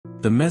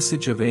The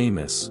message of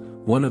Amos,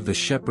 one of the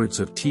shepherds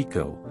of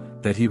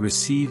Tekoa, that he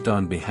received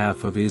on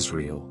behalf of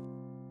Israel.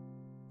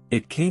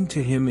 It came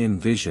to him in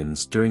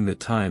visions during the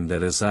time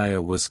that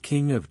Uzziah was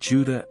king of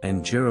Judah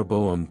and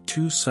Jeroboam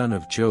son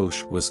of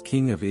Joash was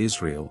king of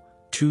Israel,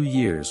 2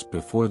 years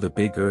before the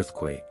big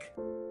earthquake.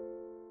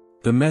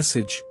 The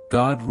message,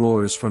 God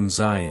roars from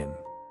Zion.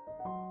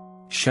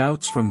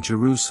 Shouts from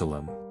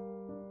Jerusalem.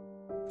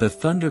 The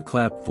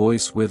thunderclap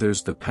voice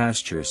withers the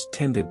pastures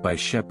tended by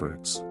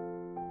shepherds.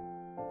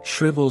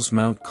 Shrivels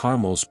Mount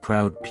Carmel's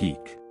proud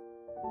peak.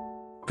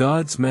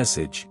 God's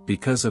message,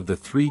 because of the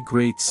 3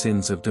 great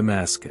sins of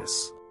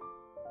Damascus.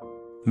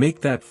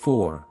 Make that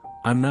 4,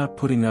 I'm not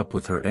putting up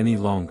with her any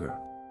longer.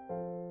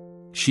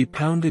 She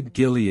pounded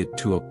Gilead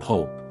to a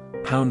pulp,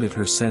 pounded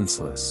her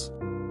senseless.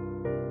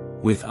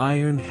 With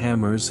iron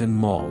hammers and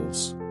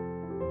mauls.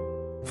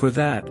 For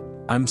that,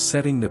 I'm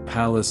setting the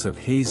palace of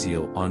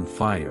Hazael on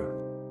fire.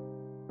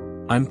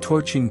 I'm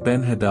torching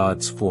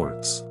Ben-Hadad's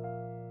forts.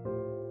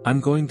 I'm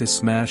going to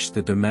smash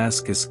the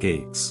Damascus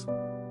gates.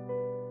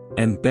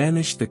 And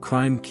banish the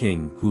crime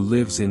king who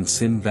lives in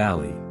Sin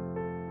Valley.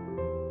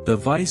 The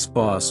vice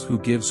boss who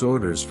gives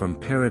orders from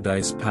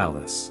Paradise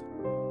Palace.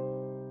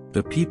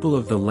 The people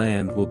of the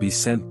land will be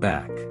sent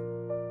back.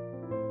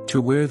 To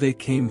where they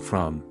came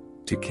from,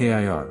 to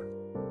Kir.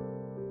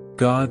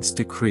 God's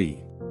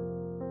decree.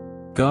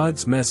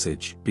 God's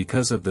message,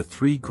 because of the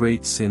 3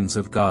 great sins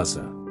of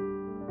Gaza.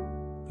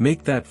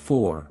 Make that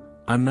 4,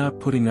 I'm not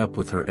putting up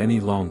with her any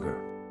longer.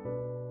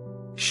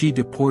 She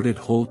deported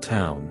whole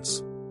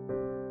towns.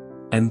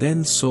 And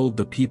then sold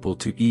the people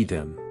to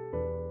Edom.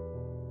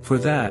 For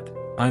that,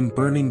 I'm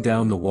burning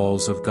down the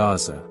walls of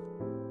Gaza.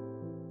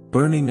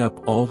 Burning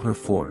up all her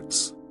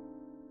forts.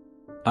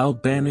 I'll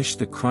banish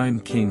the crime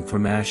king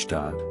from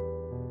Ashdod.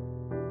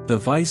 The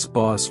vice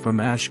boss from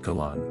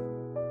Ashkelon.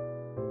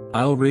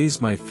 I'll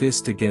raise my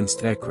fist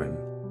against Ekron.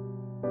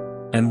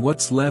 And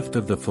what's left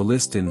of the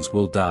Philistines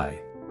will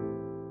die.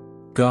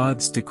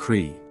 God's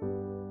decree.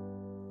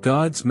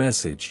 God's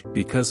message,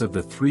 because of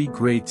the 3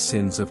 great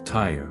sins of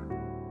Tyre.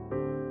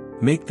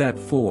 Make that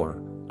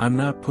 4, I'm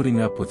not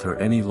putting up with her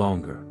any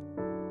longer.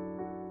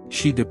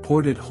 She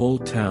deported whole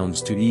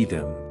towns to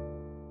Edom.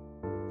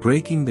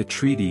 Breaking the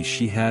treaty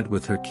she had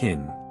with her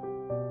kin.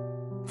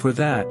 For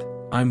that,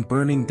 I'm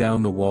burning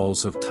down the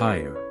walls of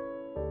Tyre.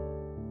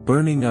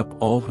 Burning up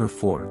all her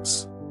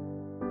forts.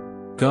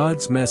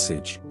 God's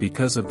message,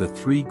 because of the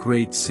 3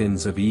 great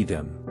sins of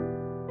Edom.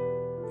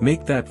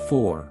 Make that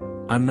 4,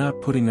 I'm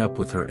not putting up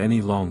with her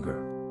any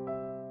longer.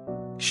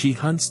 She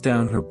hunts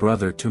down her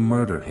brother to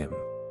murder him.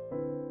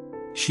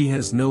 She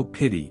has no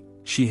pity,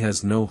 she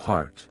has no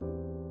heart.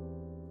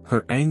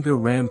 Her anger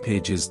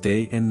rampages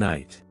day and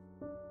night.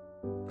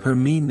 Her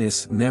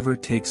meanness never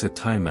takes a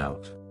time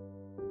out.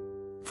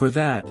 For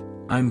that,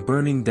 I'm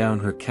burning down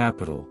her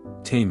capital,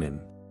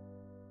 Taman.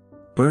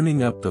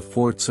 Burning up the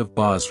forts of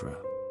Bozrah.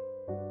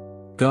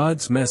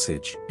 God's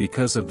message,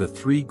 because of the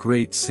 3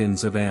 great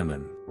sins of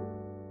Ammon.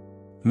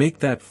 Make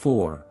that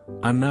 4,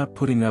 I'm not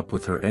putting up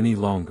with her any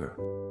longer.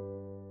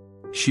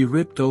 She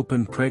ripped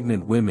open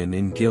pregnant women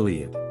in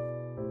Gilead.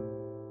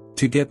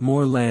 To get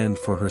more land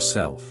for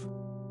herself.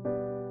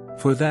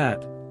 For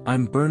that,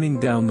 I'm burning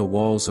down the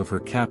walls of her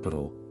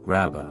capital,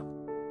 Rabbah.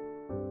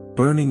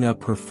 Burning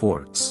up her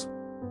forts.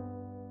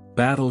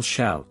 Battle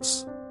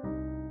shouts.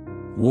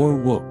 War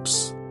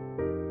whoops.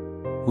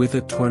 With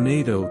a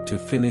tornado to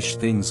finish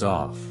things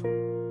off.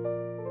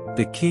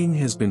 The king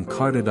has been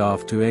carted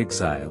off to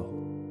exile.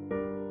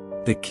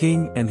 The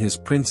king and his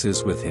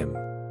princes with him.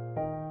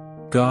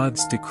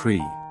 God's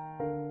decree.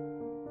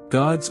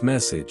 God's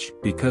message,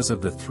 because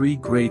of the 3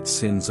 great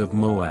sins of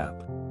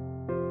Moab.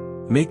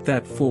 Make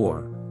that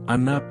 4,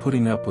 I'm not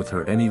putting up with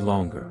her any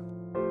longer.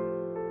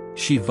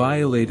 She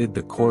violated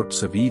the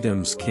corpse of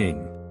Edom's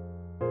king.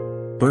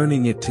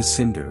 Burning it to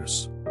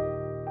cinders.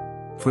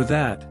 For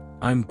that,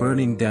 I'm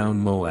burning down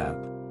Moab.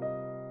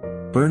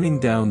 Burning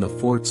down the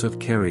forts of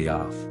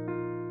Kerioth.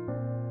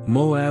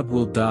 Moab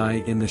will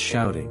die in the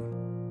shouting.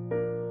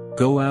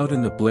 Go out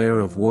in the blare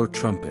of war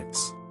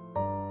trumpets.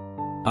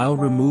 I'll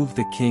remove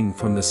the king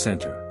from the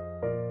center.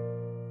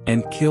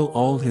 And kill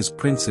all his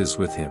princes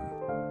with him.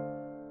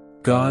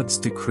 God's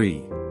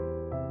decree.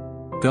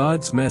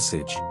 God's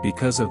message,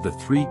 because of the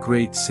 3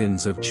 great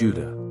sins of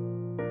Judah.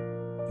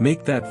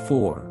 Make that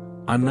 4,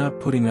 I'm not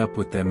putting up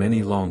with them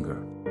any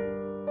longer.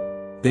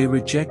 They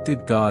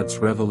rejected God's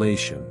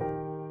revelation.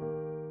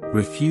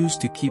 Refused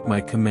to keep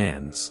my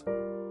commands.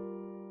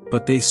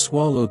 But they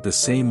swallowed the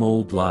same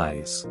old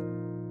lies.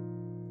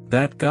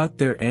 That got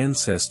their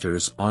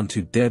ancestors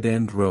onto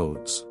dead-end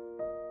roads.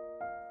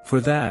 For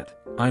that,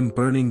 I'm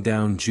burning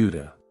down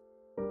Judah.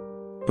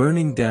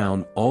 Burning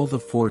down all the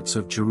forts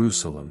of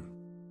Jerusalem.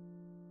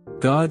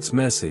 God's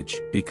message,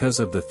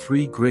 because of the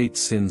 3 great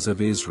sins of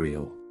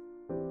Israel.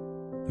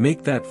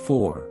 Make that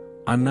 4,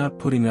 I'm not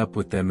putting up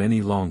with them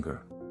any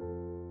longer.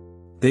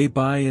 They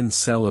buy and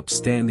sell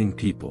upstanding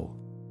people.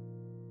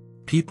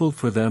 People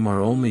for them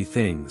are only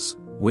things,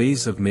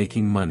 ways of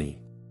making money.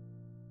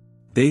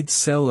 They'd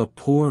sell a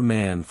poor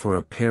man for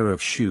a pair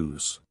of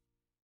shoes.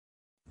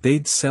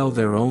 They'd sell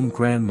their own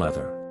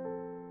grandmother.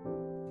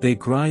 They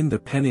grind the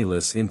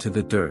penniless into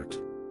the dirt.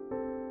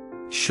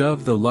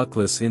 Shove the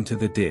luckless into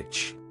the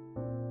ditch.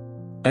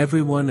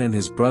 Everyone and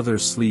his brother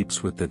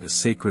sleeps with the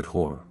sacred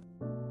whore.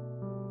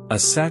 A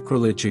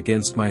sacrilege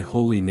against my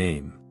holy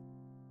name.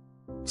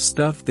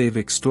 Stuff they've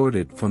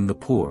extorted from the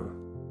poor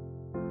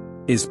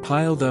is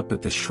piled up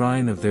at the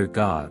shrine of their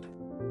God.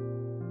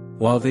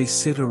 While they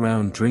sit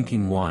around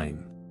drinking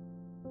wine,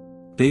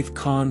 they've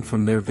conned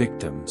from their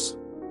victims.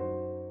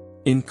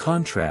 In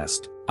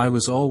contrast, I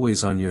was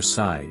always on your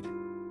side.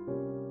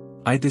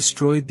 I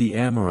destroyed the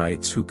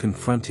Amorites who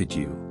confronted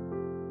you.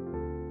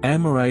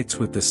 Amorites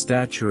with the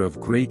stature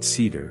of great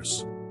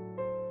cedars,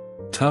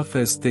 tough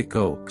as thick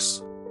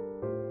oaks.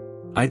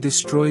 I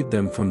destroyed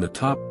them from the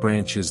top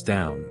branches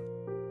down.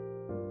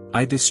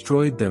 I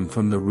destroyed them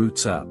from the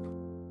roots up.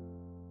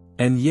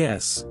 And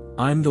yes,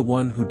 I'm the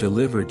one who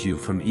delivered you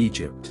from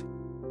Egypt.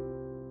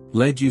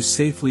 Led you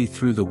safely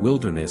through the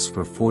wilderness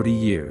for 40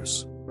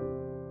 years.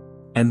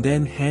 And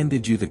then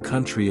handed you the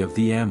country of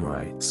the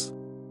Amorites.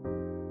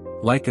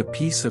 Like a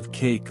piece of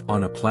cake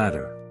on a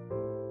platter.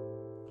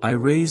 I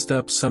raised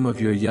up some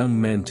of your young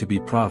men to be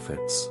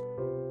prophets.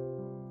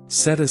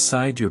 Set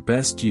aside your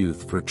best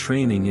youth for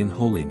training in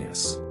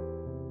holiness.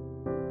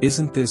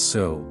 Isn't this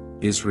so,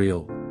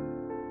 Israel?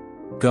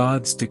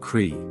 God's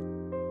decree.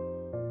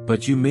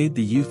 But you made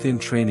the youth in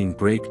training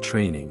break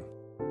training.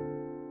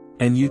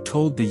 And you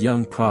told the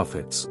young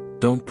prophets,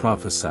 don't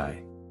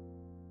prophesy.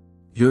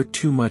 You're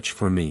too much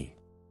for me.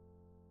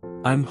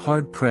 I'm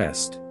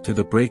hard-pressed, to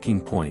the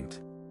breaking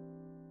point.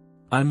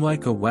 I'm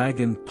like a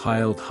wagon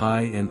piled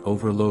high and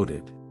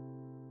overloaded.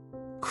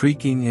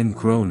 Creaking and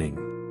groaning.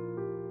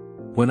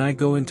 When I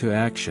go into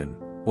action,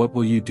 what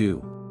will you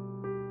do?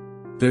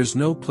 There's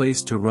no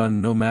place to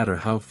run no matter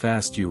how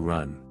fast you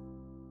run.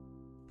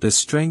 The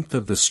strength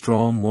of the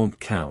strong won't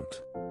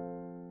count.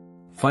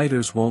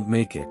 Fighters won't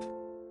make it.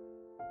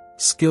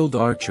 Skilled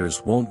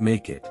archers won't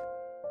make it.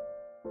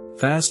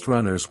 Fast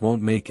runners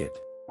won't make it.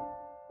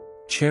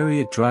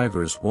 Chariot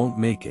drivers won't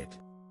make it.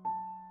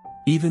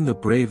 Even the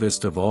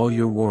bravest of all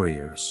your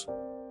warriors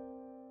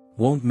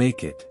won't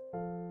make it.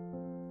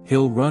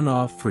 He'll run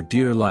off for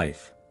dear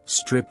life,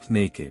 stripped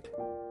naked.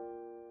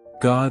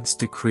 God's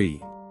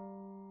decree.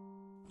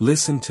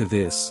 Listen to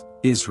this,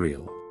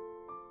 Israel.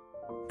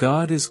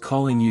 God is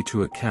calling you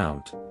to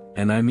account,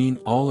 and I mean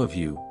all of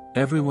you,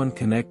 everyone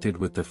connected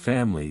with the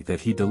family that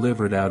he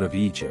delivered out of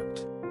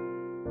Egypt.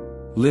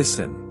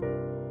 Listen.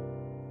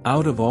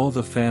 Out of all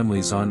the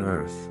families on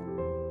earth,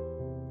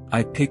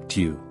 I picked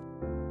you.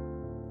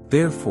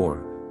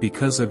 Therefore,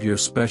 because of your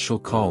special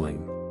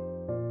calling,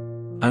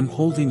 I'm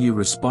holding you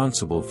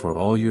responsible for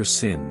all your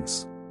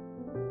sins.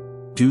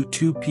 Do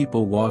two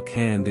people walk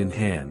hand in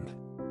hand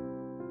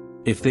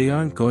if they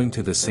aren't going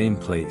to the same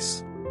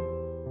place?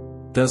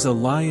 Does a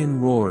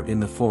lion roar in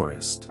the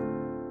forest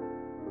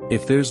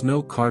if there's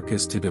no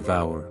carcass to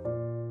devour?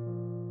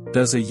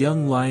 Does a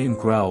young lion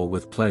growl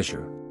with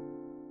pleasure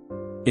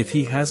if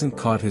he hasn't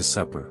caught his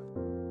supper?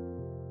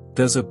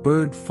 Does a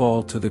bird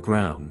fall to the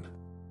ground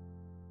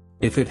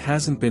if it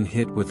hasn't been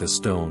hit with a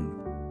stone?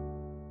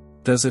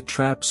 Does a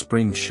trap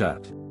spring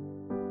shut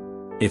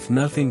if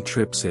nothing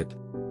trips it?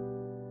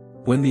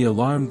 When the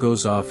alarm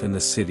goes off in the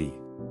city,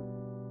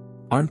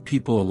 aren't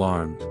people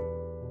alarmed?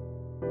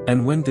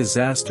 And when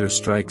disaster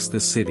strikes the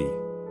city,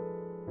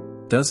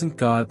 doesn't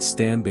God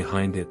stand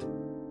behind it?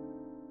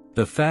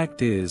 The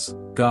fact is,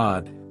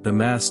 God, the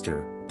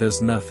Master,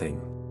 does nothing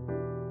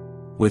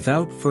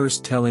without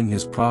first telling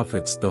his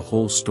prophets the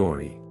whole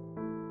story.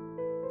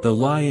 The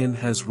lion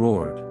has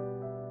roared.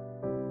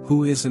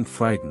 Who isn't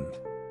frightened?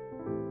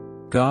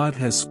 God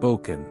has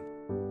spoken.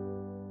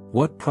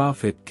 What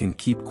prophet can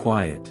keep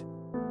quiet?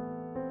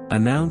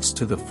 Announce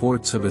to the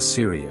forts of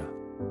Assyria.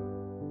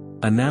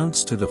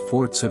 Announce to the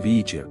forts of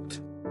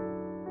Egypt.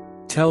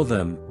 Tell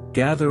them,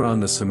 gather on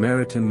the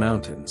Samaritan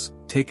mountains,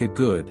 take a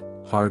good,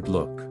 hard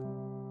look.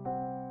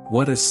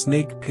 What a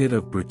snake pit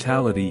of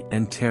brutality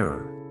and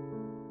terror.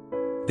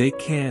 They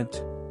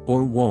can't,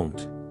 or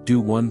won't, do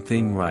one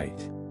thing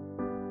right.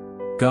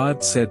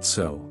 God said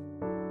so.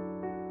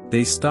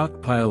 They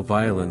stockpile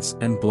violence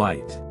and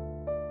blight.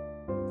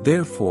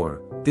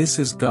 Therefore, this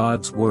is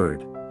God's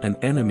word, an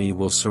enemy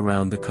will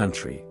surround the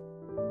country.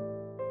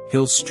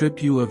 He'll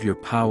strip you of your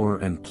power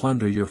and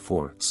plunder your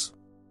forts.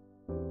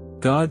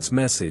 God's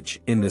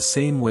message, in the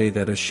same way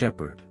that a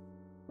shepherd,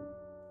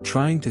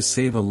 trying to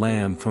save a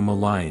lamb from a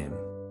lion,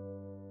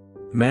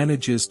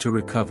 manages to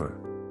recover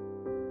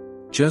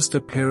just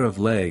a pair of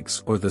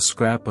legs or the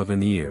scrap of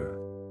an ear,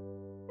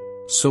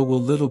 so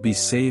will little be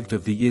saved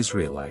of the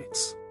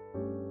Israelites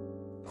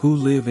who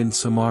live in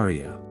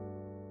Samaria.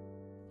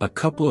 A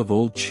couple of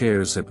old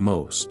chairs at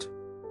most.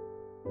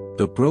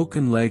 The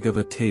broken leg of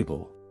a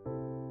table.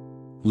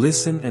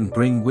 Listen and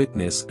bring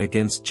witness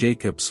against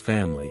Jacob's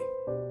family.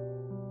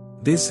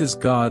 This is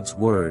God's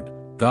word,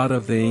 God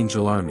of the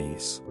angel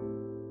armies.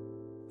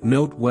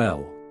 Note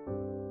well.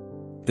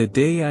 The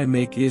day I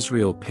make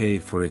Israel pay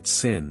for its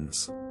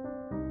sins.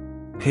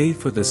 Pay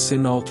for the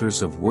sin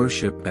altars of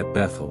worship at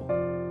Bethel.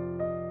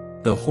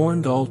 The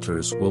horned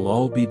altars will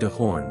all be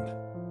dehorned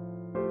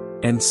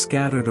and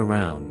scattered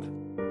around.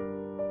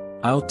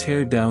 I'll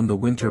tear down the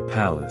winter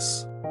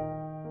palace,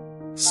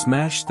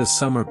 smash the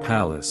summer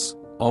palace,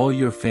 all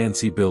your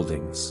fancy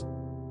buildings.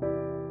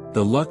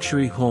 The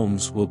luxury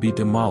homes will be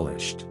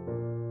demolished,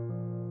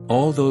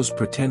 all those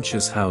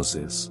pretentious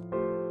houses.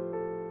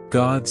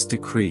 God's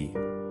decree.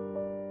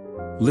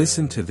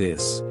 Listen to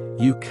this,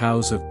 you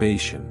cows of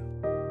Bashan,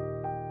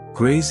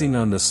 grazing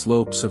on the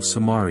slopes of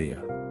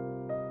Samaria.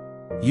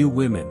 You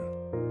women,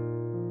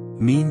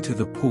 mean to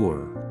the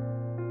poor,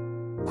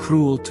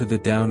 cruel to the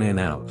down and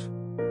out,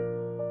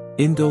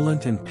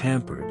 indolent and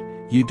pampered,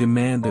 you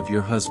demand of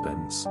your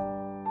husbands.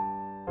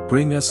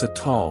 Bring us a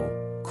tall,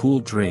 cool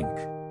drink.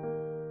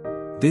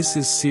 This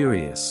is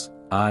serious,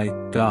 I,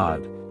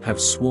 God, have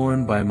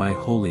sworn by my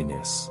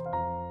holiness.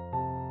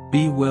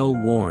 Be well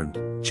warned,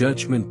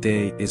 Judgment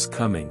Day is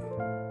coming.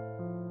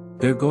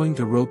 They're going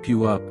to rope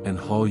you up and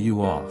haul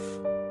you off.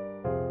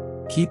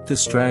 Keep the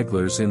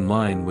stragglers in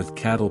line with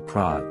cattle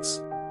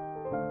prods.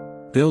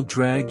 They'll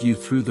drag you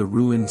through the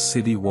ruined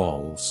city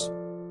walls,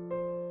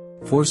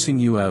 forcing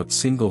you out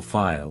single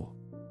file,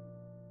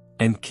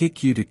 and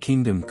kick you to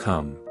kingdom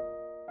come.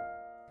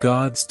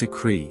 God's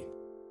decree.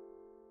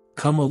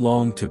 Come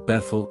along to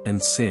Bethel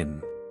and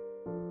sin,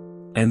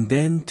 and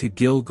then to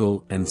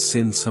Gilgal and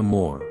sin some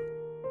more.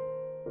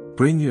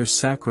 Bring your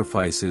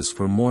sacrifices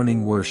for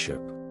morning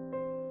worship.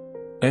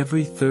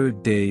 Every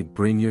third day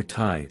bring your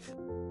tithe.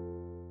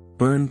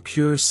 Burn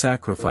pure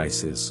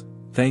sacrifices,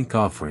 thank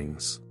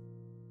offerings.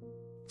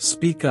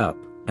 Speak up,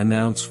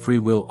 announce free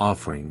will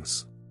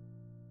offerings.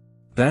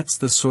 That's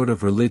the sort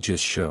of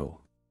religious show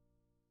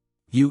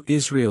you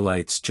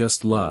Israelites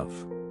just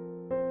love.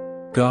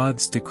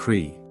 God's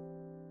decree.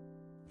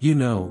 You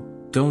know,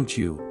 don't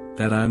you,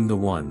 that I'm the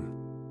one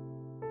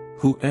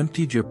who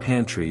emptied your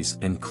pantries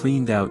and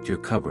cleaned out your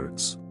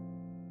cupboards,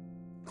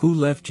 who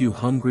left you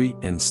hungry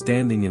and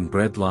standing in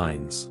bread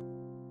lines.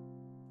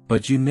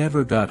 But you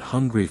never got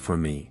hungry for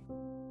me.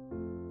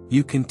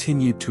 You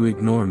continued to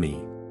ignore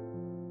me.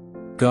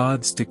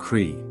 God's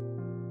decree.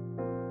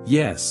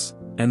 Yes,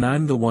 and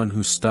I'm the one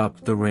who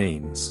stopped the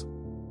rains.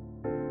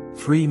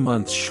 3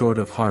 months short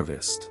of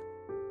harvest.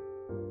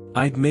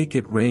 I'd make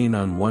it rain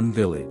on one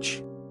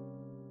village,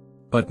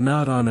 but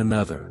not on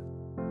another.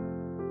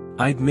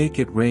 I'd make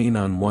it rain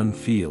on one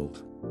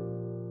field,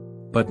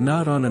 but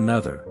not on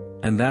another,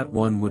 and that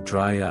one would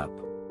dry up.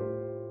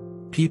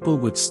 People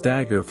would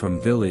stagger from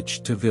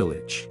village to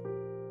village,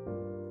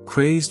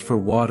 crazed for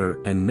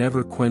water and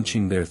never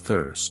quenching their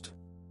thirst.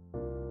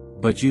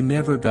 But you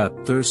never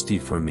got thirsty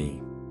for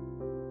me.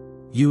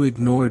 You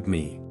ignored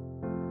me.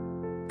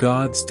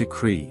 God's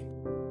decree.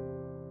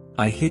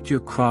 I hit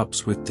your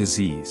crops with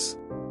disease,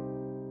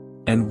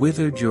 and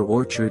withered your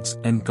orchards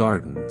and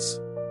gardens.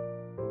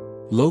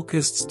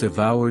 Locusts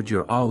devoured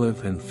your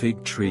olive and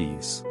fig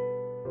trees.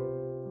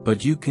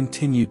 But you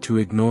continued to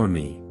ignore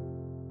me.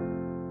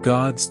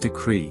 God's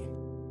decree.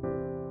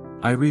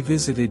 I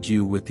revisited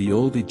you with the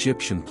old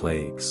Egyptian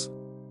plagues,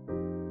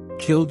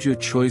 killed your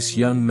choice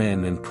young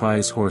men and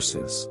prize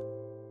horses.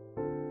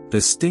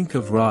 The stink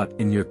of rot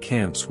in your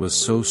camps was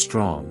so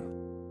strong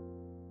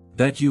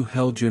that you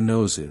held your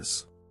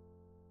noses.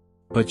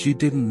 But you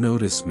didn't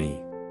notice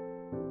me.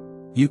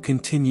 You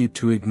continued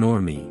to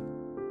ignore me.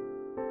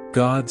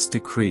 God's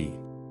decree.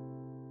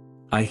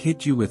 I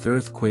hit you with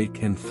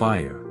earthquake and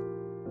fire,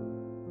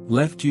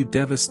 left you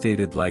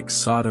devastated like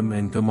Sodom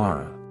and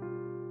Gomorrah.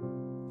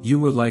 You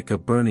were like a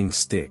burning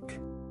stick,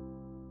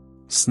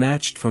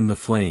 snatched from the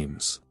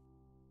flames.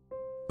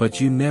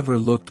 But you never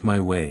looked my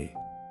way.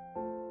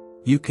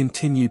 You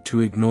continued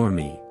to ignore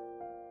me.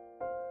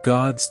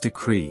 God's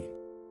decree.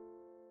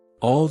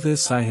 All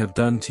this I have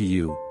done to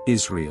you,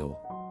 Israel.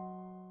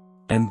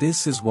 And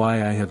this is why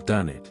I have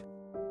done it.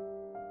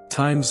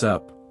 Time's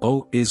up,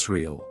 O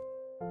Israel.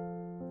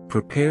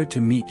 Prepare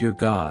to meet your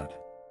God.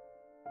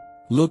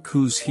 Look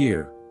who's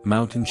here,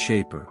 mountain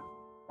shaper,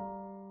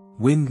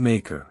 wind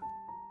maker.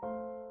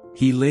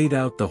 He laid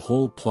out the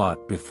whole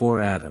plot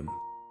before Adam.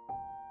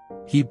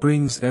 He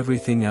brings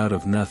everything out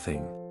of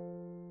nothing,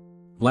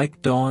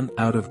 like dawn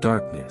out of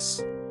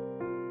darkness.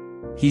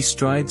 He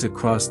strides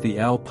across the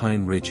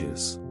alpine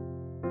ridges.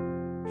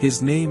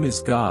 His name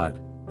is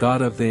God,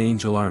 God of the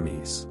angel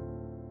armies.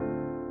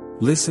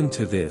 Listen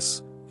to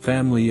this,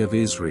 family of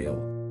Israel.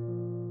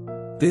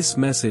 This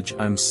message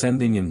I'm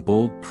sending in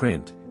bold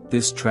print,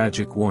 this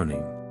tragic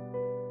warning.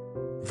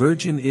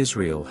 Virgin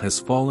Israel has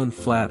fallen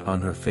flat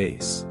on her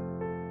face.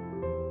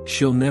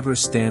 She'll never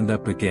stand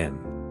up again.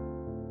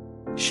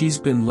 She's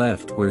been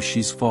left where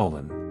she's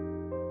fallen.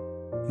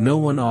 No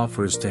one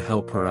offers to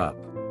help her up.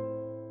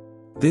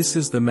 This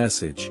is the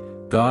message,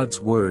 God's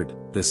word,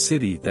 the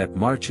city that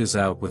marches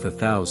out with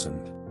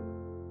 1,000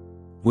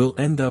 will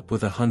end up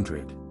with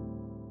 100.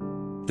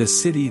 The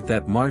city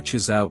that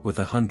marches out with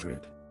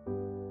 100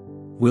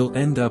 will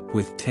end up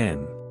with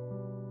 10.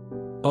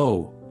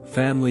 Oh,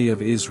 family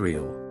of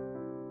Israel.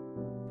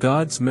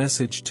 God's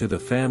message to the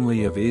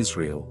family of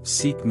Israel,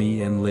 seek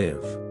me and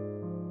live.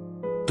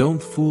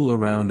 Don't fool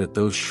around at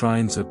those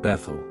shrines of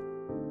Bethel.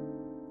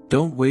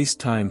 Don't waste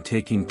time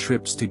taking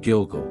trips to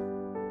Gilgal.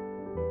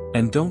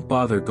 And don't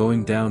bother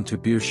going down to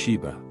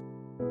Beersheba.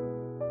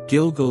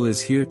 Gilgal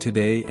is here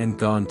today and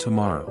gone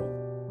tomorrow.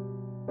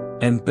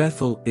 And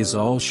Bethel is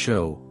all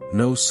show,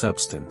 no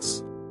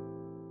substance.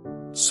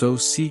 So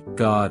seek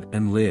God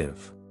and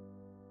live.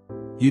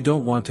 You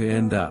don't want to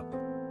end up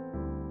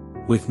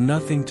with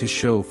nothing to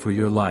show for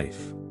your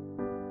life,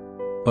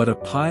 but a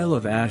pile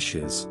of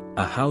ashes,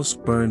 a house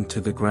burned to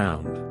the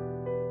ground.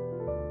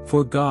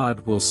 For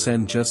God will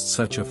send just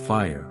such a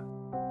fire,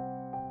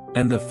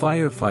 and the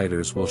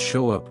firefighters will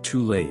show up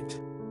too late.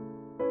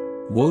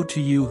 Woe to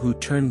you who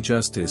turn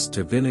justice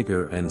to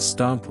vinegar and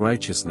stomp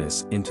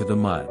righteousness into the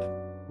mud.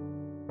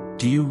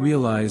 Do you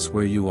realize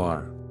where you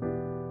are?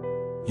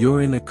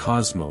 You're in a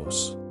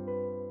cosmos,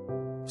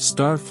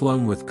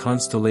 star-flung with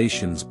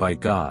constellations by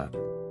God.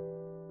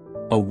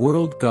 A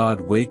world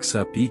God wakes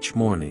up each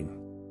morning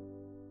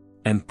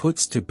and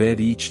puts to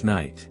bed each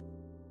night.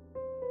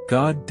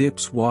 God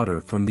dips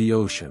water from the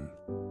ocean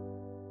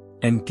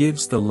and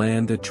gives the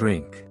land a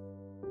drink.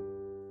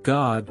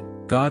 God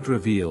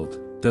revealed,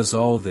 does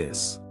all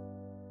this.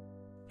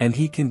 And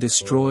He can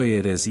destroy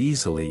it as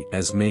easily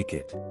as make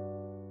it.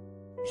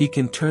 He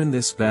can turn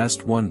this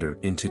vast wonder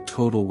into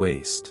total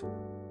waste.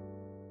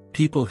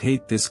 People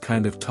hate this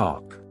kind of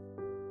talk.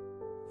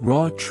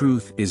 Raw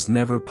truth is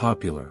never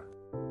popular.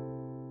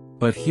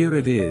 But here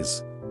it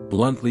is,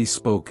 bluntly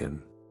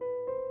spoken.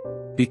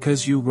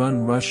 Because you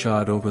run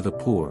roughshod over the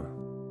poor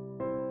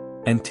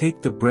and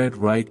take the bread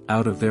right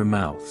out of their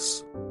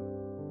mouths.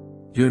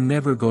 You're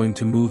never going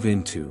to move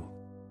into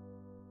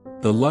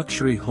the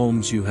luxury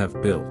homes you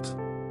have built.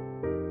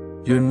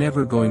 You're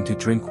never going to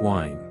drink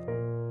wine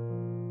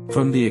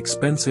from the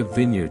expensive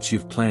vineyards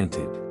you've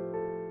planted.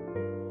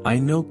 I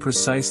know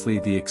precisely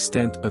the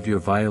extent of your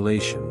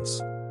violations,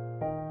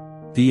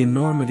 the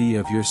enormity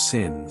of your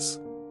sins.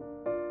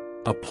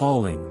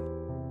 Appalling.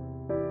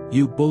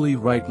 You bully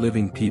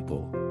right-living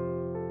people,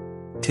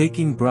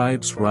 taking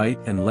bribes right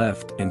and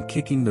left and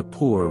kicking the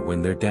poor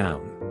when they're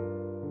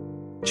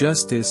down.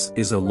 Justice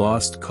is a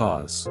lost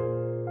cause.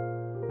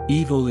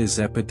 Evil is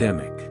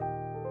epidemic.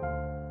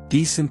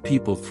 Decent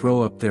people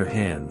throw up their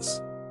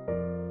hands.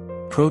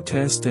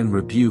 Protest and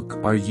rebuke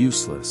are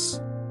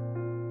useless.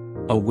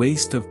 A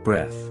waste of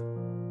breath.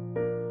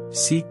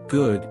 Seek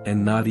good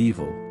and not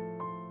evil.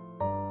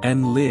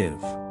 And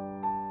live.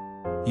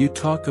 You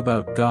talk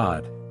about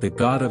God, the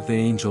God of the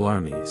angel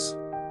armies,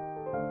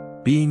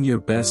 being your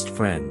best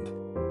friend.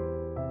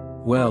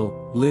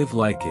 Well, live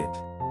like it.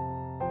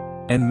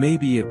 And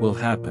maybe it will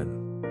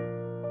happen.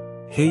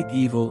 Hate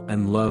evil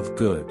and love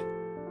good.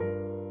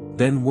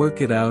 Then work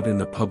it out in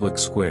the public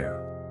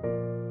square.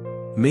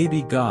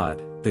 Maybe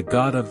God, the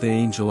God of the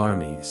angel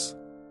armies,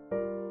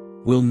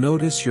 will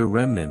notice your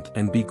remnant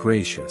and be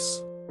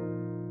gracious.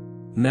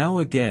 Now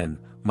again,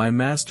 my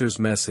master's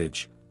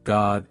message,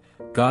 God,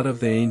 God of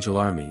the angel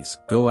armies,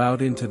 go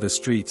out into the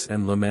streets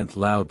and lament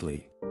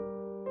loudly.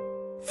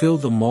 Fill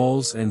the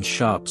malls and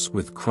shops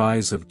with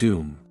cries of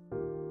doom.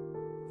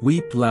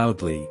 Weep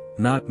loudly,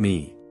 not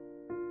me.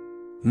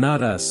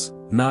 Not us,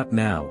 not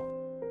now.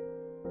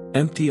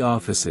 Empty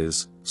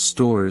offices,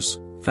 stores,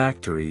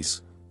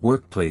 factories,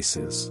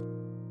 workplaces.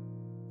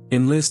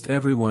 Enlist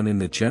everyone in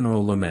the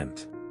general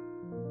lament.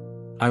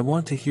 I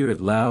want to hear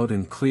it loud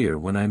and clear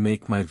when I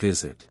make my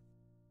visit.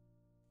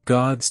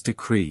 God's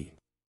decree.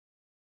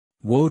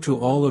 Woe to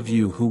all of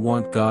you who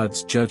want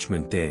God's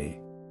judgment day.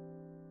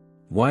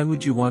 Why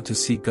would you want to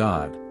see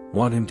God,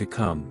 want Him to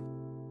come?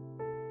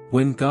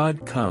 When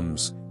God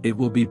comes, it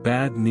will be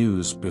bad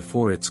news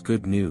before it's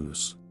good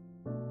news.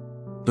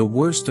 The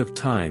worst of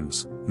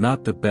times,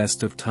 not the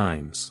best of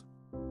times.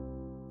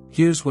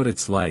 Here's what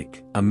it's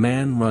like: a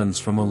man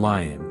runs from a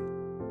lion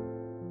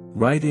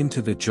right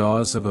into the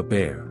jaws of a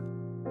bear.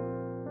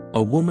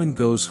 A woman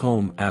goes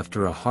home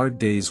after a hard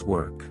day's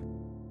work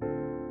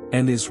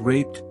and is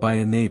raped by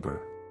a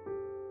neighbor.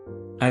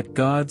 At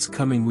God's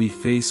coming we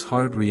face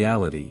hard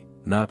reality,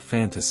 not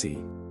fantasy.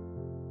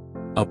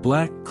 A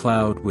black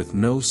cloud with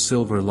no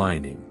silver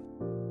lining.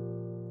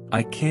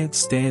 I can't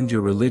stand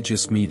your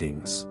religious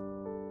meetings.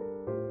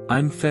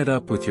 I'm fed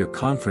up with your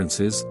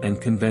conferences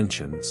and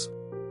conventions.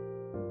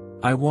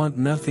 I want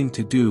nothing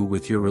to do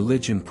with your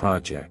religion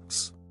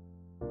projects,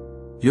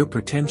 your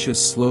pretentious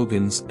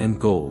slogans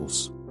and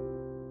goals.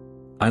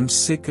 I'm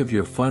sick of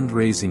your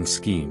fundraising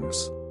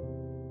schemes,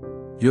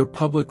 your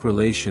public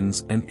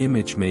relations and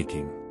image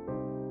making.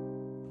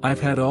 I've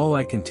had all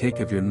I can take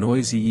of your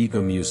noisy ego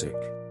music.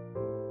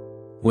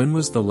 When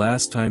was the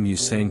last time you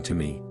sang to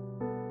me?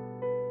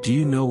 Do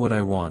you know what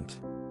I want?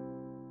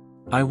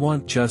 I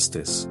want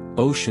justice,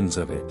 oceans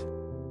of it.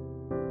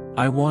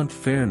 I want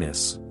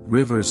fairness,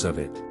 rivers of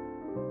it.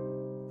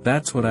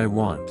 That's what I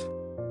want.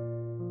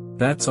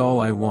 That's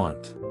all I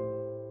want.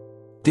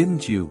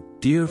 Didn't you,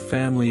 dear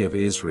family of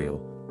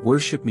Israel,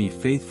 worship me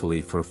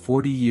faithfully for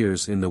 40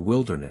 years in the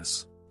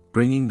wilderness,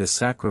 bringing the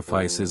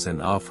sacrifices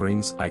and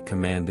offerings I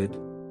commanded?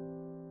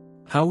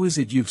 How is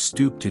it you've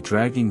stooped to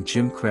dragging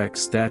gimcrack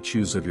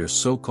statues of your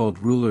so-called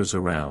rulers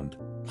around,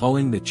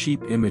 hauling the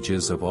cheap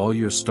images of all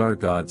your star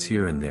gods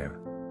here and there.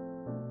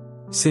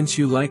 Since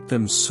you like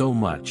them so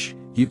much,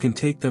 you can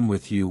take them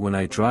with you when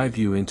I drive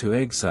you into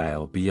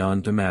exile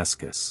beyond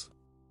Damascus.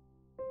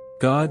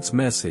 God's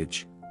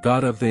message,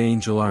 God of the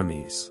angel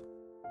armies.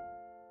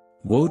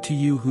 Woe to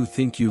you who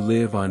think you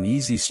live on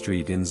Easy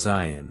Street in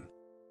Zion.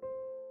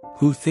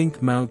 Who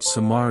think Mount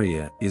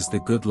Samaria is the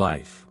good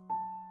life.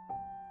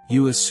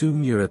 You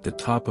assume you're at the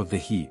top of the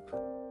heap.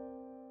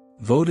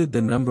 Voted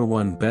the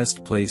 #1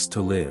 best place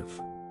to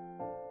live.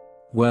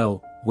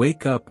 Well,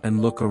 wake up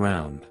and look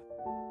around.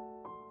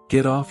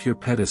 Get off your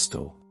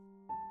pedestal.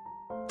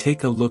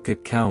 Take a look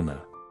at Kalna.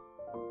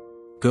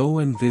 Go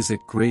and visit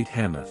Great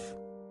Hamath.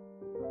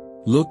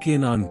 Look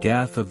in on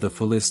Gath of the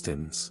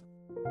Philistines.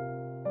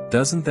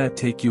 Doesn't that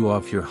take you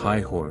off your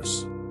high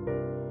horse?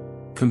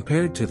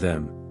 Compared to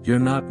them, you're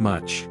not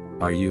much,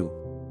 are you?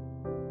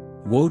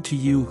 Woe to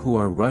you who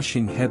are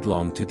rushing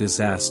headlong to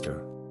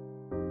disaster.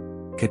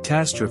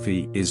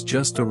 Catastrophe is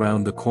just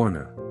around the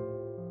corner.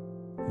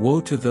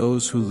 Woe to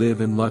those who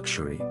live in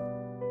luxury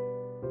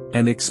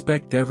and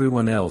expect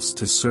everyone else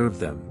to serve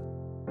them.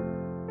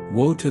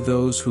 Woe to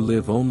those who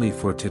live only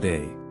for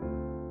today,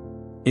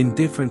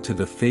 indifferent to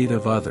the fate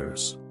of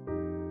others.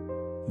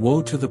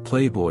 Woe to the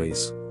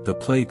playboys, the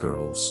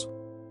playgirls,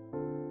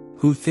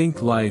 who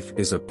think life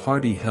is a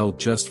party held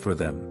just for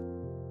them.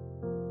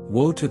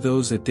 Woe to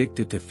those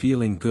addicted to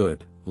feeling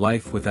good,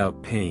 life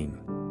without pain.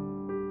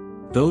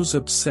 Those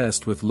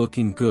obsessed with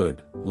looking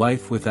good,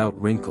 life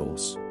without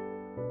wrinkles.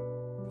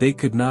 They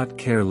could not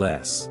care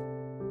less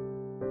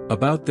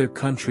about their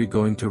country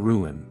going to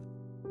ruin.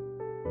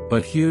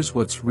 But here's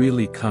what's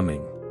really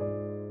coming.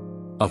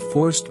 A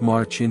forced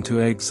march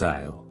into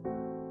exile.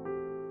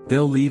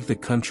 They'll leave the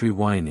country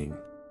whining.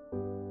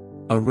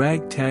 A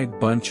ragtag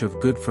bunch of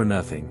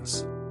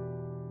good-for-nothings.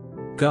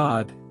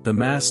 God, the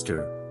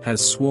Master, has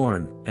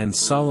sworn, and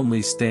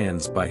solemnly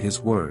stands by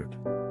his word.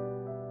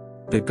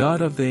 The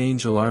God of the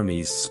angel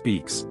armies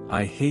speaks,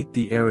 I hate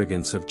the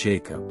arrogance of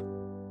Jacob.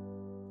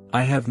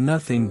 I have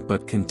nothing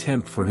but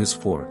contempt for his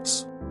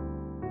forts.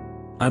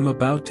 I'm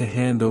about to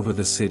hand over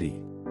the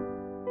city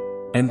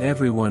and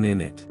everyone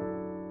in it.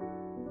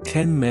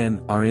 10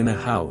 men are in a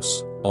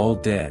house, all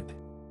dead.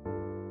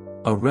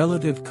 A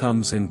relative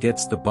comes and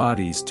gets the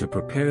bodies to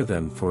prepare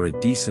them for a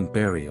decent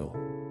burial.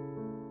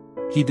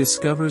 He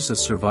discovers a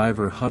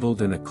survivor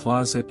huddled in a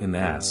closet and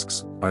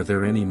asks, are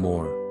there any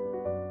more?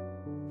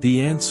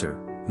 The answer,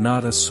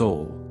 not a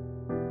soul.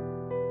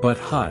 But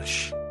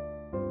hush.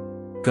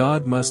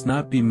 God must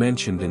not be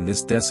mentioned in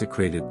this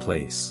desecrated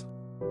place.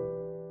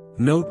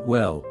 Note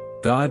well,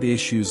 God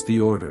issues the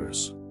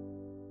orders.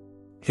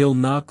 He'll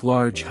knock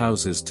large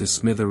houses to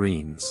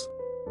smithereens.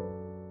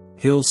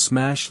 He'll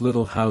smash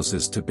little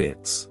houses to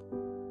bits.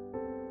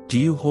 Do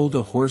you hold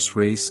a horse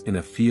race in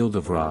a field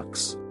of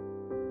rocks?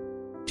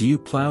 Do you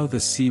plow the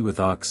sea with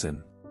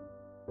oxen?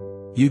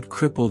 You'd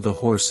cripple the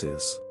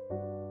horses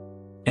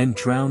and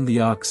drown the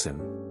oxen.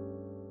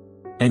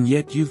 And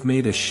yet you've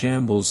made a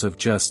shambles of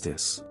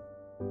justice,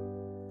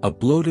 a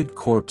bloated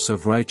corpse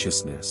of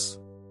righteousness,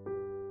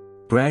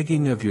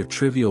 bragging of your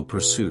trivial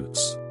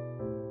pursuits,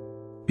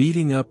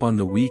 beating up on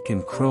the weak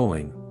and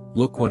crowing,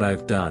 look what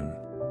I've done.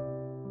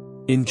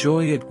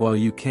 Enjoy it while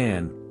you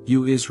can,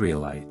 you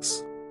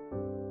Israelites.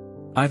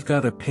 I've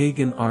got a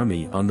pagan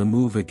army on the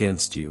move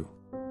against you.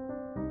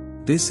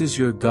 This is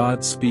your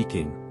God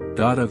speaking,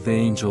 God of the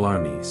angel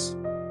armies.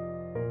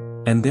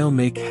 And they'll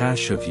make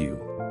hash of you,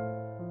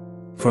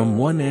 from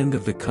one end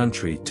of the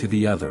country to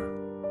the other.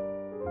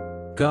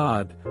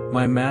 God,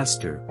 my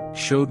master,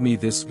 showed me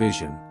this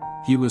vision.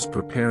 He was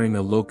preparing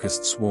a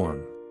locust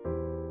swarm.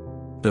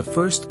 The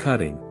first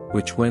cutting,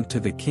 which went to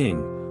the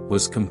king,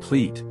 was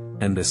complete,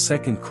 and the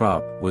second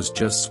crop was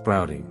just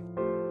sprouting.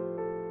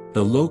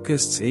 The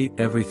locusts ate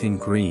everything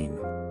green.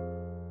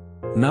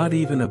 Not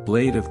even a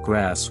blade of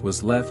grass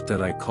was left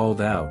that I called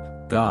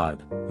out,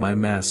 God, my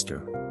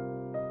master.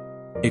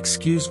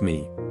 Excuse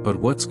me, but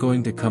what's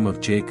going to come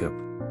of Jacob?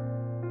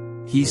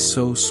 He's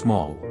so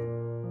small.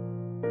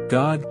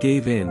 God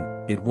gave in,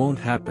 it won't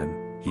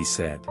happen, he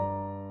said.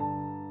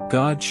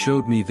 God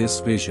showed me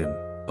this vision,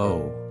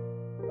 oh.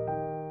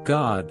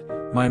 God,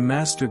 my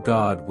master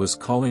God was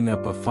calling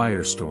up a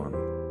firestorm.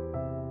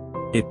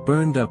 It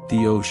burned up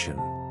the ocean.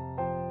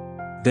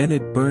 Then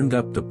it burned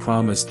up the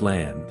promised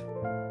land.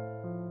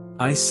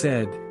 I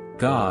said,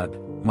 God,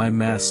 my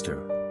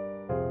master.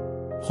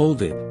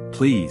 Hold it,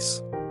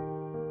 please.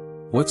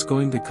 What's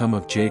going to come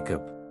of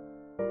Jacob?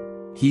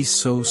 He's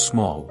so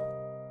small.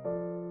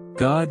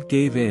 God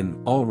gave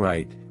in, all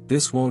right,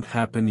 this won't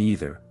happen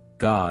either,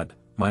 God,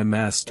 my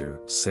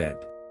master, said.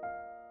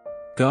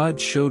 God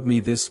showed me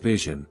this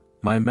vision.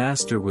 My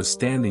master was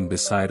standing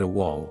beside a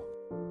wall.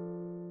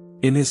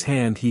 In his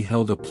hand he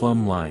held a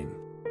plumb line.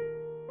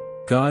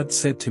 God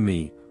said to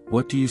me,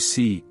 what do you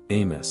see,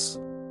 Amos?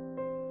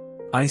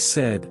 I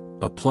said,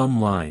 a plumb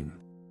line.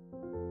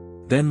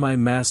 Then my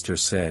master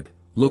said,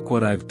 look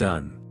what I've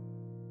done.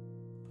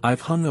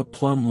 I've hung a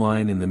plumb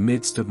line in the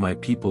midst of my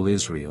people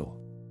Israel.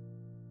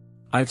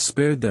 I've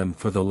spared them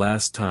for the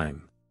last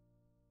time.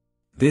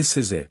 This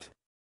is it.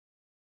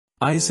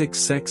 Isaac's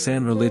sex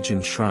and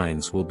religion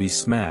shrines will be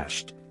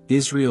smashed,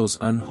 Israel's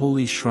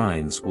unholy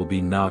shrines will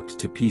be knocked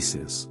to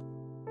pieces.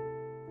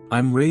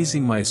 I'm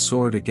raising my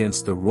sword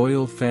against the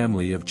royal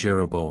family of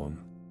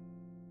Jeroboam.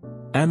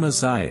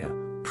 Amaziah,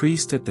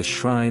 priest at the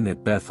shrine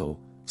at Bethel,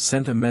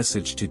 sent a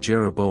message to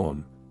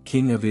Jeroboam,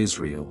 king of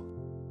Israel.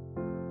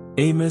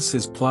 Amos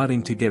is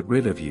plotting to get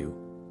rid of you,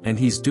 and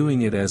he's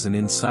doing it as an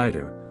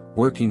insider,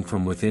 working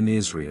from within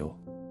Israel.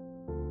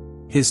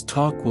 His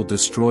talk will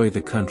destroy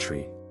the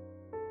country.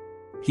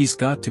 He's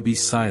got to be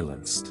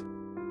silenced.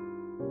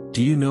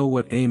 Do you know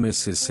what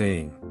Amos is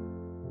saying?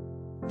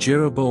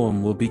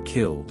 Jeroboam will be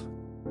killed.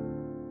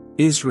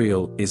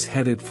 Israel is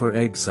headed for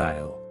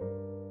exile.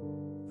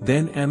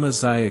 Then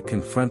Amaziah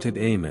confronted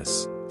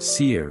Amos,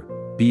 seer,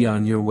 be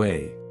on your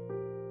way.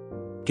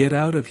 Get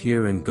out of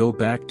here and go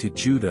back to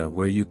Judah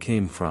where you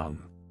came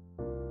from.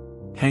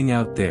 Hang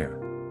out there.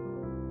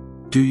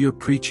 Do your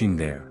preaching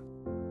there.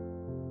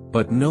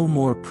 But no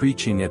more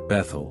preaching at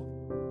Bethel.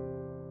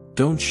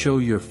 Don't show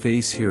your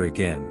face here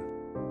again.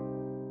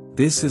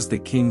 This is the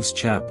king's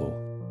chapel.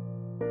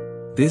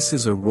 This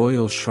is a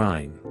royal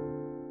shrine.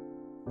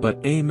 But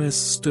Amos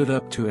stood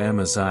up to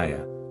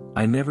Amaziah,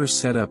 I never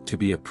set up to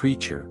be a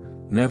preacher,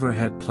 never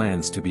had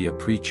plans to be a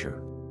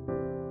preacher.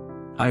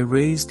 I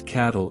raised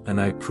cattle and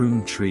I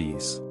pruned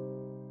trees.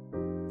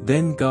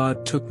 Then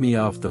God took me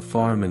off the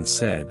farm and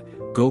said,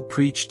 go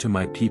preach to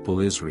my people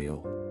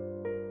Israel.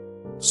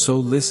 So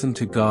listen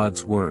to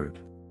God's word.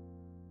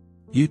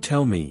 You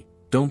tell me,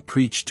 don't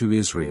preach to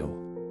Israel.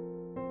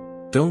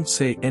 Don't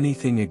say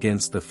anything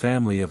against the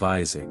family of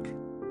Isaac.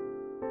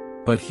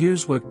 But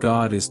here's what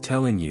God is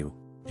telling you,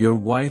 your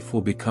wife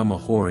will become a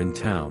whore in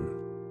town.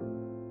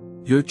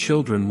 Your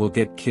children will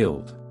get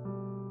killed.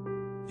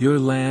 Your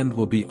land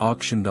will be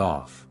auctioned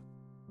off.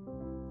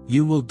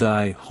 You will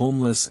die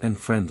homeless and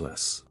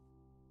friendless.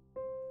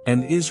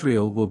 And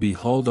Israel will be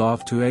hauled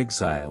off to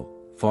exile,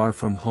 far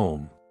from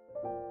home.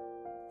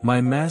 My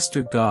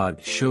master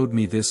God showed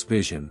me this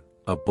vision,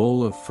 a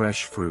bowl of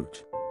fresh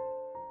fruit.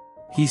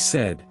 He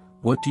said,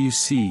 what do you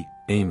see,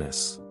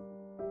 Amos?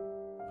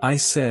 I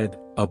said,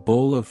 a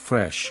bowl of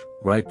fresh,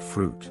 ripe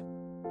fruit.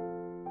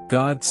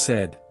 God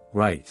said,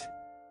 right.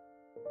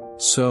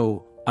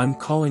 So, I'm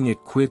calling it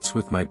quits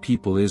with my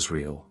people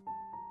Israel.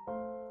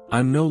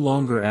 I'm no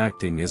longer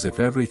acting as if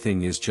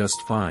everything is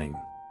just fine.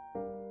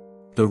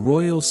 The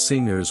royal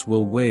singers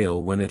will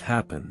wail when it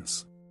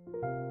happens.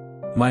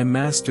 My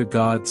master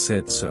God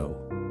said so.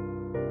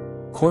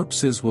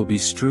 Corpses will be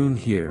strewn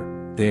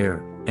here,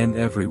 there, and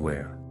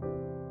everywhere.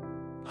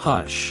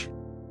 Hush.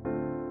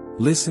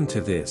 Listen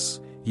to this,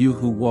 you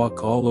who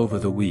walk all over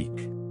the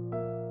weak.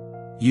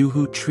 You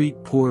who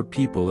treat poor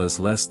people as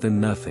less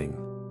than nothing.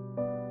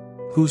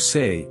 Who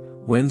say,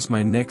 when's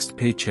my next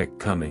paycheck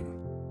coming?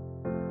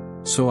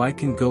 So I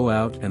can go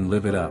out and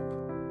live it up.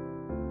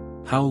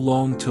 How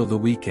long till the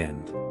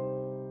weekend?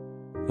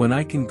 When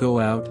I can go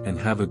out and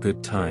have a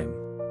good time.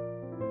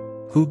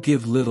 Who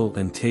give little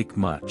and take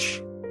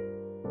much.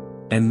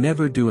 And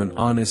never do an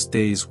honest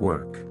day's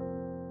work.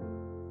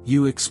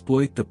 You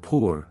exploit the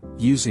poor,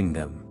 using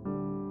them.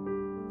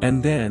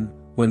 And then,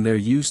 when they're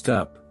used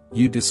up,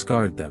 you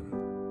discard them.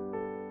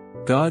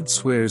 God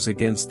swears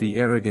against the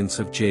arrogance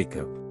of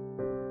Jacob.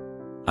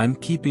 I'm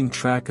keeping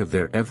track of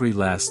their every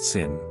last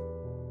sin.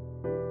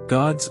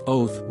 God's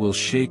oath will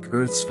shake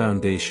earth's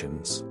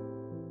foundations.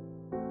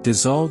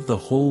 Dissolve the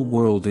whole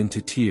world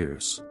into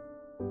tears.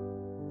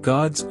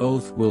 God's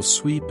oath will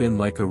sweep in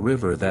like a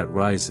river that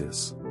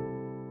rises,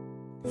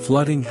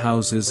 flooding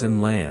houses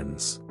and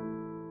lands,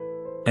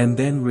 and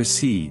then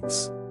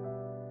recedes,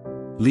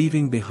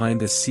 leaving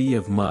behind a sea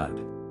of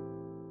mud.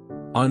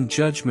 On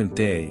Judgment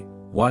Day,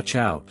 watch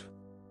out.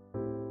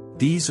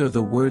 These are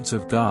the words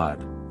of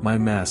God, my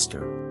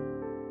master.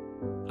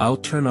 I'll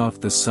turn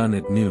off the sun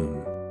at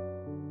noon.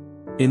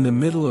 In the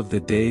middle of the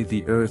day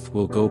the earth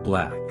will go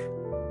black.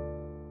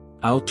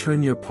 I'll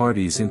turn your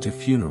parties into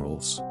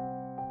funerals,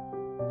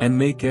 and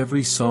make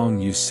every song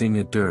you sing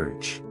a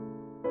dirge.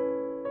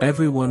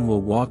 Everyone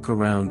will walk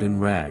around in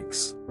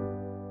rags,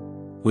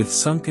 with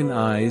sunken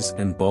eyes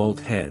and bald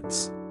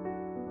heads.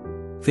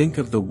 Think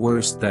of the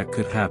worst that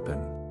could happen.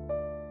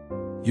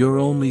 Your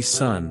only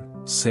son,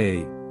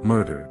 say,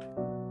 murdered.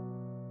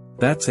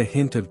 That's a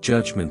hint of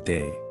Judgment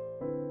Day.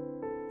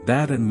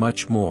 That and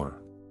much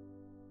more.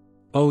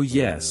 Oh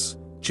yes,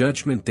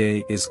 Judgment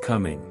Day is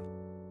coming.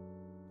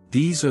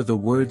 These are the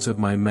words of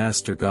my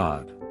master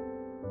God.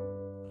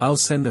 I'll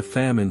send a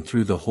famine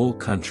through the whole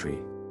country.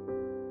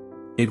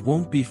 It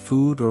won't be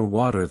food or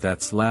water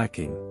that's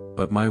lacking,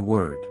 but my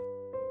word.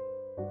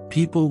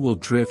 People will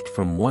drift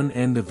from one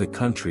end of the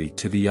country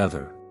to the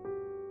other.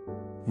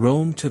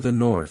 Roam to the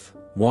north,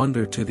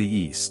 wander to the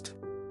east.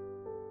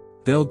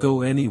 They'll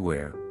go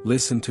anywhere,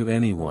 listen to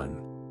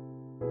anyone,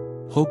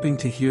 hoping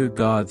to hear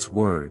God's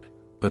word,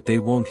 but they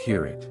won't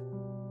hear it.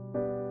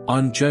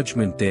 On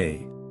Judgment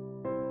Day,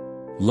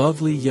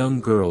 lovely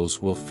young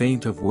girls will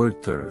faint of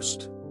word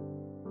thirst.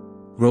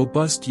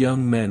 Robust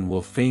young men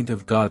will faint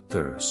of God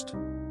thirst.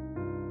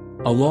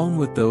 along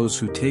with those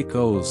who take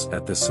oaths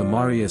at the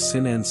Samaria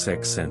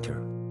ㅡㅡㅡㅡ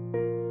center,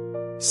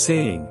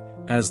 saying,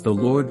 As the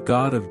Lord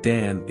God of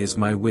Dan is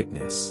my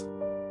witness,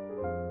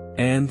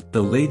 and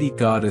the Lady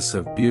Goddess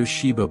of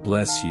Beersheba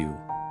bless you,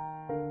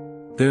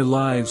 their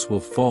lives will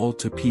fall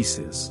to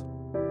pieces.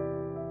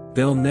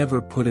 They'll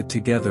never put it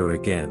together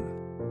again.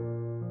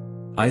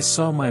 I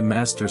saw my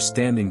master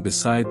standing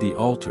beside the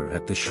altar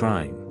at the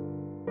shrine.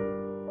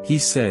 He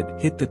said,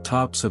 Hit the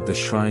tops of the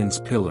shrine's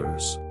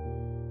pillars.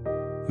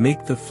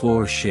 Make the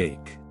floor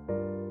shake.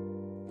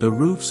 The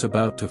roof's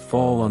about to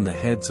fall on the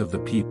heads of the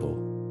people.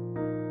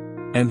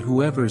 And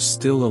whoever's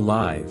still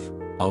alive,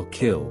 I'll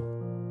kill.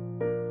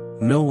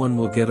 No one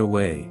will get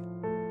away.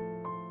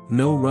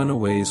 No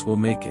runaways will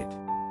make it.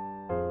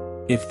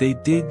 If they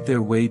dig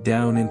their way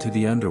down into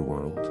the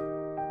underworld,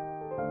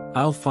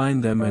 I'll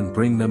find them and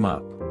bring them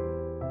up.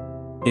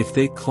 If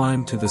they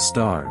climb to the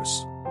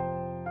stars,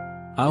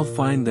 I'll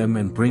find them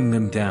and bring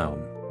them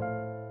down.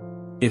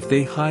 If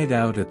they hide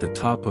out at the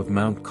top of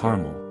Mount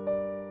Carmel,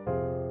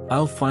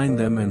 I'll find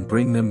them and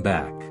bring them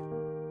back.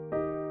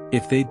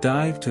 If they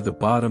dive to the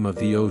bottom of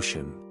the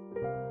ocean,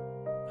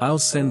 I'll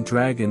send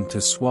dragon to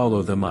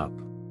swallow them up.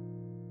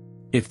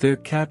 If they're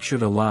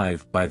captured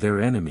alive by their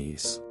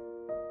enemies,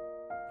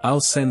 I'll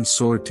send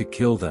sword to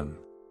kill them.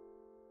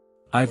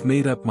 I've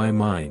made up my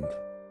mind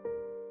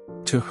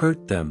to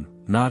hurt them,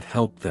 not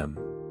help them.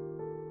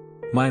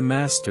 My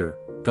master,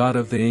 God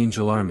of the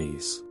angel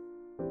armies,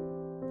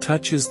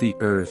 touches the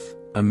earth,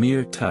 a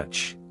mere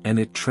touch, and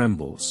it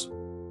trembles.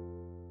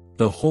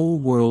 The whole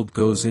world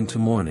goes into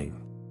mourning.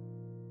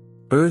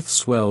 Earth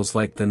swells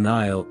like the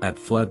Nile at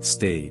flood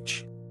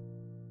stage.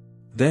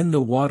 Then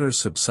the water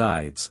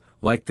subsides,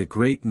 like the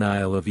great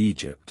Nile of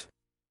Egypt.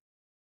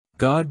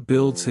 God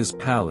builds his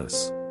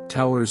palace,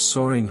 towers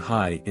soaring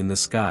high in the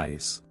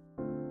skies.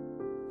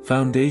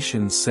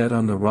 Foundations set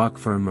on the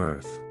rock-firm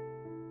earth.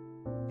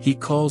 He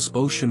calls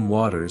ocean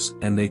waters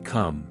and they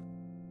come.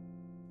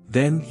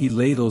 Then he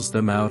ladles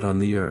them out on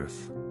the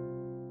earth.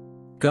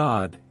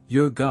 God,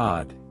 your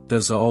God,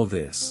 does all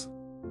this.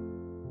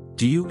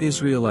 Do you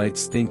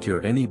Israelites think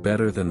you're any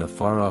better than the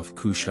far-off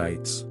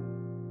Cushites?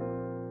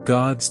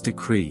 God's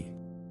decree.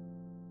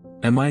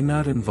 Am I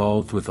not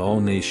involved with all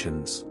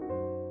nations?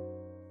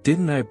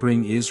 Didn't I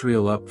bring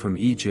Israel up from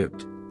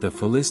Egypt, the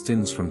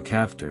Philistines from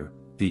Caphtor,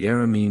 the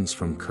Arameans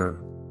from Kir?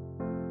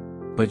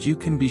 But you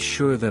can be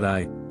sure that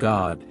I,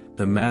 God,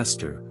 the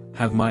Master,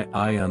 have my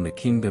eye on the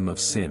kingdom of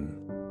sin.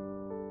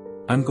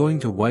 I'm going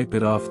to wipe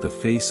it off the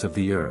face of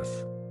the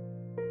earth.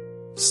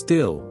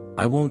 Still,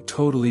 I won't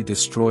totally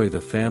destroy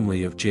the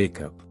family of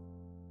Jacob.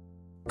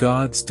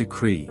 God's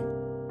decree.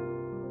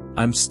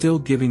 I'm still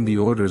giving the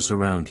orders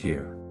around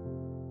here.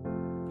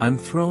 I'm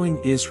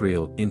throwing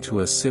Israel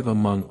into a sieve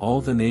among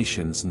all the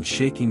nations and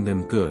shaking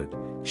them good,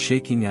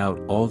 shaking out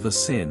all the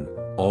sin,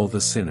 all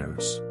the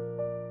sinners.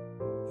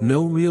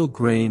 No real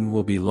grain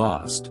will be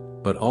lost,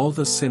 but all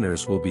the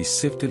sinners will be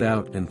sifted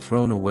out and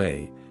thrown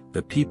away,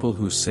 the people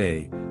who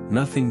say,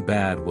 nothing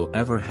bad will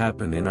ever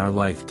happen in our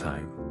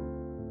lifetime.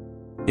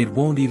 It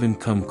won't even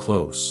come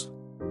close.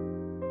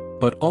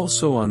 But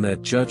also on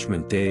that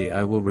judgment day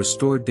I will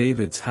restore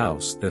David's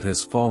house that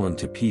has fallen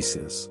to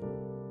pieces.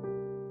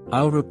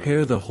 I'll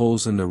repair the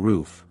holes in the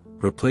roof,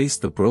 replace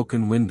the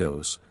broken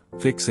windows,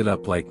 fix it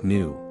up like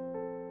new.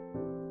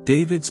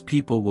 David's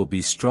people will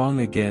be strong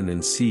again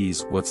and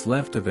seize what's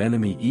left of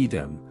enemy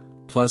Edom,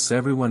 plus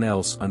everyone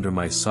else under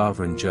my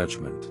sovereign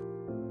judgment.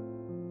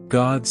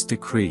 God's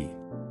decree.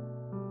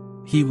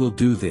 He will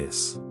do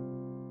this.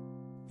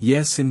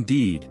 Yes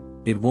indeed,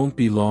 it won't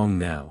be long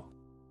now.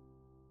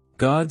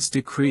 God's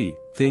decree,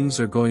 things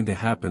are going to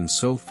happen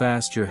so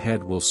fast your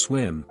head will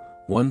swim,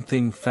 one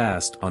thing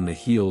fast on the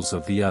heels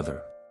of the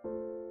other.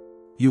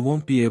 You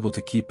won't be able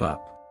to keep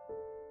up.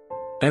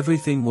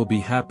 Everything will be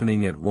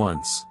happening at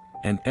once,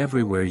 and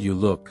everywhere you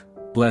look,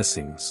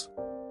 blessings.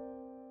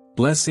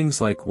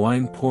 Blessings like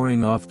wine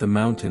pouring off the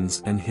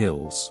mountains and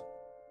hills.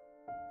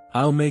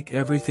 I'll make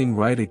everything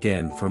right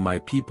again for my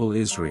people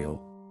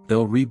Israel,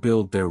 they'll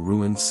rebuild their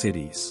ruined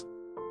cities.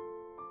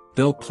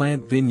 They'll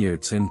plant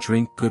vineyards and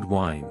drink good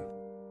wine.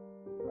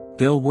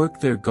 They'll work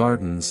their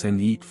gardens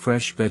and eat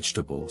fresh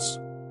vegetables.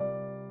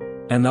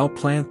 And I'll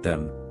plant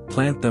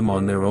them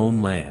on their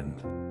own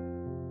land.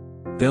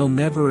 They'll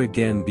never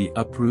again be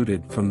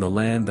uprooted from the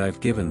land I've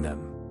given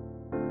them.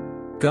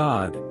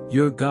 God,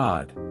 your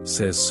God,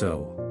 says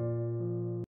so.